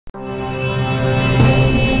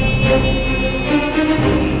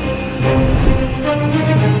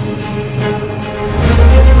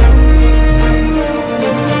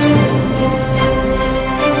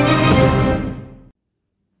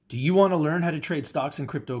want to learn how to trade stocks and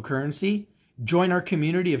cryptocurrency? Join our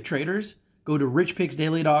community of traders. Go to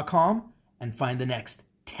richpicksdaily.com and find the next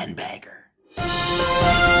 10 bagger.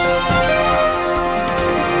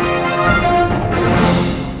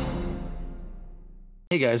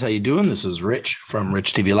 Hey guys, how you doing? This is Rich from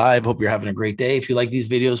RICHTVLIVE. Hope you're having a great day. If you like these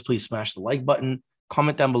videos, please smash the like button,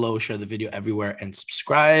 comment down below, share the video everywhere, and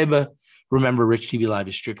subscribe. Remember, RICHTVLIVE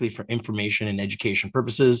is strictly for information and education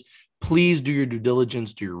purposes. Please do your due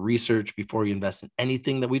diligence, do your research before you invest in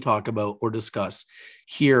anything that we talk about or discuss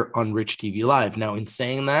here on RICHTVLIVE. Now, in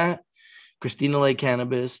saying that, Christina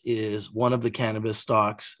Cannabis is one of the cannabis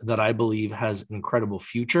stocks that I believe has an incredible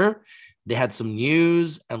future. They had some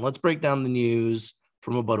news, and let's break down the news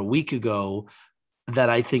from about a week ago that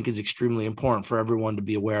I think is extremely important for everyone to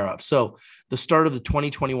be aware of. So the start of the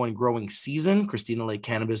 2021 growing season, Christina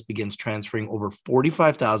Cannabis begins transferring over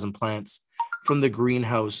 45,000 plants from the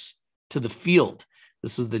greenhouse to the field.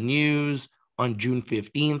 This is the news on June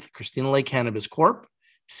 15th. Christina Cannabis Corp,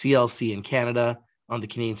 CLC in Canada on the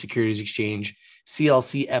Canadian Securities Exchange,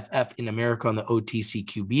 CLCFF in America on the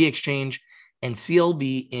OTCQB exchange, and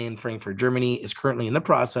CLB in Frankfurt, Germany is currently in the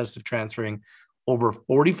process of transferring over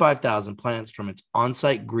 45,000 plants from its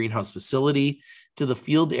on-site greenhouse facility to the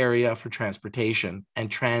field area for transportation and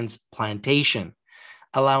transplantation,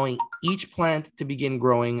 allowing each plant to begin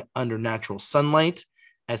growing under natural sunlight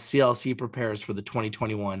as CLC prepares for the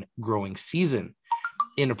 2021 growing season.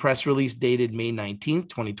 In a press release dated May 19th,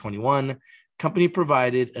 2021, company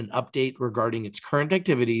provided an update regarding its current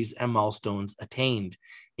activities and milestones attained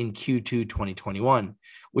in Q2 2021,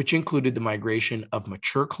 which included the migration of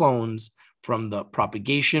mature clones from the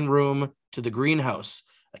propagation room to the greenhouse,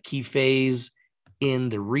 a key phase in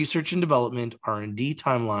the research and development R&D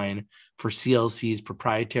timeline for CLC's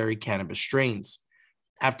proprietary cannabis strains.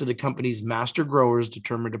 After the company's master growers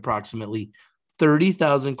determined approximately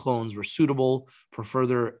 30,000 clones were suitable for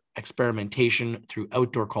further experimentation through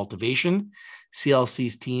outdoor cultivation,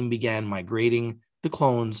 CLC's team began migrating the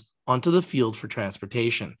clones onto the field for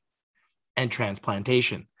transportation and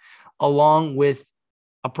transplantation, along with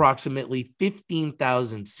approximately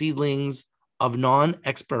 15,000 seedlings of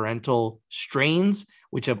non-experimental strains,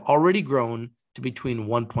 which have already grown to between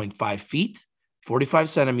 1.5 feet,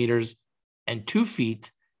 45 centimeters, and 2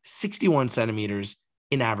 feet, 61 centimeters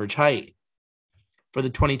in average height. For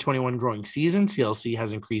the 2021 growing season, CLC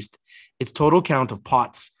has increased its total count of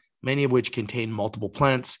pots, many of which contain multiple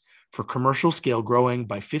plants, for commercial scale growing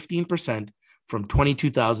by 15% from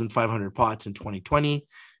 22,500 pots in 2020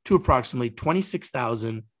 to approximately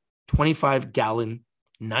 26,000 25-gallon,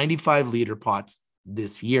 95-liter pots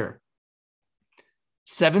this year.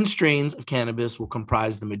 7 strains of cannabis will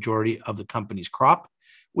comprise the majority of the company's crop,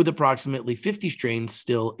 with approximately 50 strains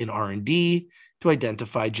still in R&D to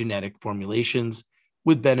identify genetic formulations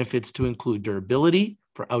with benefits to include durability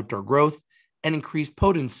for outdoor growth and increased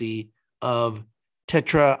potency of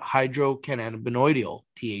tetrahydrocannabinoidal,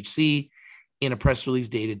 THC. In a press release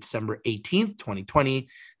dated December 18th, 2020,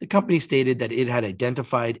 the company stated that it had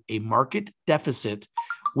identified a market deficit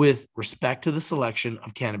with respect to the selection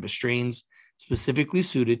of cannabis strains specifically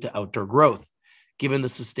suited to outdoor growth. Given the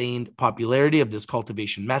sustained popularity of this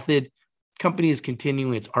cultivation method, the company is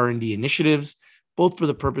continuing its R&D initiatives, both for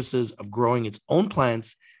the purposes of growing its own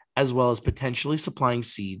plants as well as potentially supplying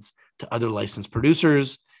seeds to other licensed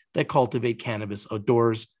producers that cultivate cannabis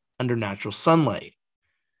outdoors under natural sunlight.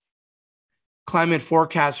 Climate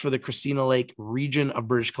forecasts for the Christina Lake region of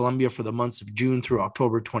British Columbia for the months of June through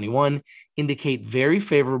October 21 indicate very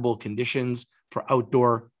favorable conditions for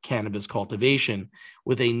outdoor cannabis cultivation.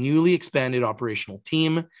 With a newly expanded operational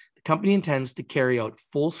team, the company intends to carry out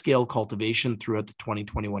full-scale cultivation throughout the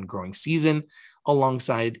 2021 growing season,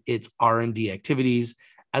 alongside its R&D activities,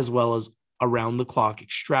 as well as around-the-clock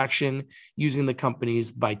extraction using the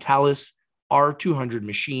company's Vitalis R200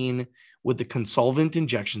 machine with the consolvent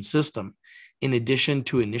injection system, in addition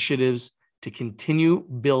to initiatives to continue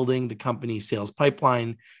building the company's sales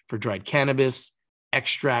pipeline for dried cannabis,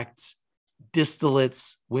 extracts,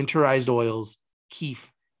 distillates, winterized oils,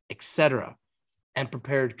 kief, etc., and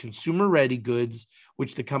prepared consumer-ready goods,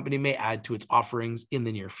 which the company may add to its offerings in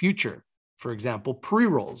the near future. For example,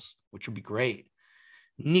 pre-rolls, which would be great.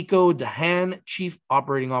 Nico Dahan, Chief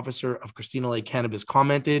Operating Officer of Christina Cannabis,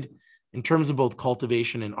 commented, "In terms of both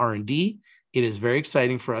cultivation and R&D, it is very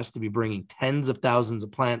exciting for us to be bringing tens of thousands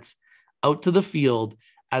of plants out to the field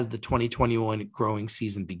as the 2021 growing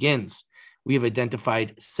season begins. We have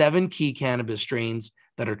identified 7 key cannabis strains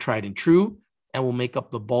that are tried and true and will make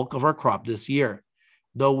up the bulk of our crop this year.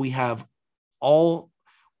 Though we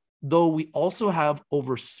also have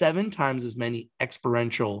over 7 times as many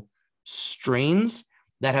experimental strains,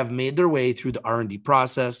 that have made their way through the R&D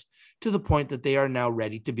process to the point that they are now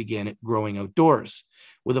ready to begin growing outdoors.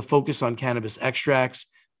 With a focus on cannabis extracts,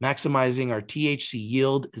 maximizing our THC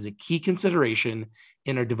yield is a key consideration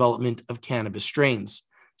in our development of cannabis strains,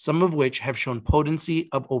 some of which have shown potency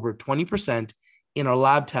of over 20% in our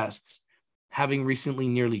lab tests. Having recently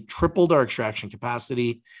nearly tripled our extraction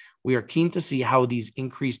capacity, we are keen to see how these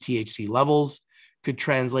increased THC levels could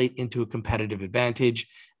translate into a competitive advantage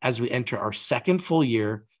as we enter our second full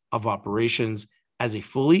year of operations as a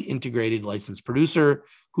fully integrated licensed producer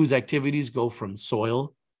whose activities go from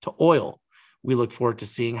soil to oil. We look forward to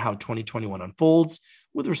seeing how 2021 unfolds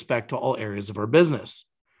with respect to all areas of our business.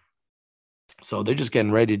 So they're just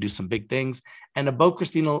getting ready to do some big things. And about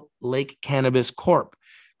Christina Lake Cannabis Corp.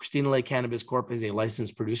 Christina Lake Cannabis Corp is a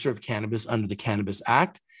licensed producer of cannabis under the Cannabis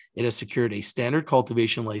Act. It has secured a standard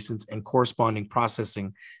cultivation license and corresponding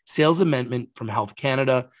processing sales amendment from Health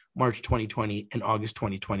Canada, March 2020 and August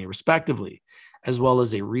 2020, respectively, as well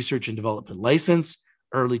as a research and development license,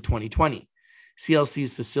 early 2020.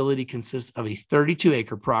 CLC's facility consists of a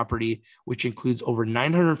 32-acre property, which includes over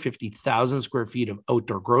 950,000 square feet of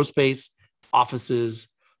outdoor grow space, offices,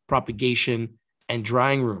 propagation, and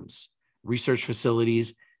drying rooms, research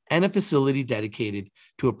facilities, and a facility dedicated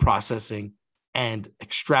to a processing and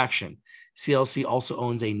extraction. CLC also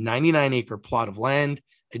owns a 99-acre plot of land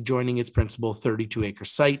adjoining its principal 32-acre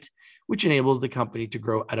site, which enables the company to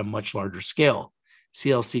grow at a much larger scale.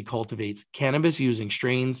 CLC cultivates cannabis using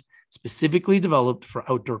strains specifically developed for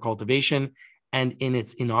outdoor cultivation, and in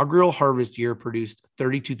its inaugural harvest year produced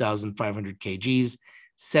 32,500 kgs,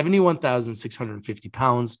 71,650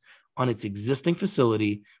 pounds on its existing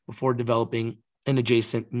facility before developing an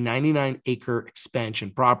adjacent 99-acre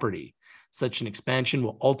expansion property. Such an expansion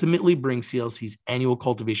will ultimately bring CLC's annual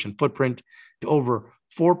cultivation footprint to over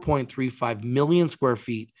 4.35 million square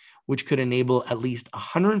feet, which could enable at least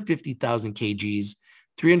 150,000 kgs,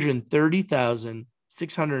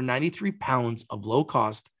 330,693 pounds of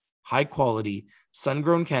low-cost, high-quality,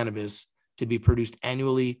 sun-grown cannabis to be produced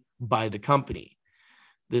annually by the company.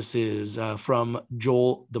 This is from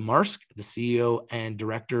Joel Demarsk, the CEO and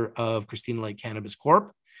director of Christina Lake Cannabis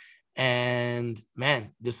Corp. And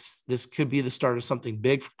man, this could be the start of something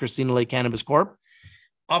big for Christina Lake Cannabis Corp.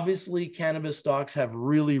 Obviously, cannabis stocks have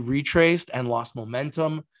really retraced and lost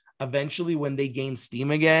momentum. Eventually, when they gain steam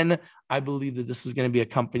again, I believe that this is going to be a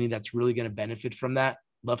company that's really going to benefit from that.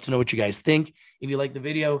 Love to know what you guys think. If you like the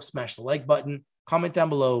video, smash the like button, comment down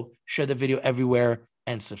below, share the video everywhere,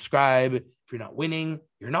 and subscribe. If you're not winning,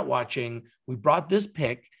 you're not watching. We brought this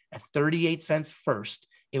pick at 38 cents first.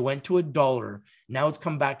 It went to $1. Now it's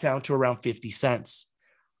come back down to around 50 cents.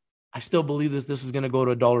 I still believe that this is going to go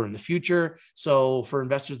to $1 in the future. So for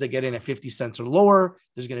investors that get in at 50 cents or lower,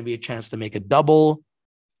 there's going to be a chance to make a double.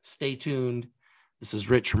 Stay tuned. This is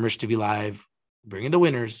Rich from Rich TV Live, bringing the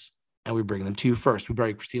winners, and we bring them to you first. We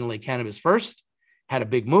brought Christina Lake Cannabis first, had a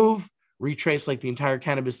big move, retraced like the entire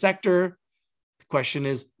cannabis sector. The question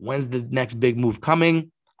is, when's the next big move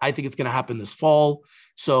coming? I think it's going to happen this fall.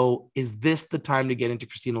 So is this the time to get into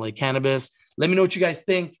Christina Lake Cannabis? Let me know what you guys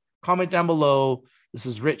think. Comment down below. This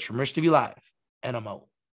is Rich from Rich TV Live, and I'm out.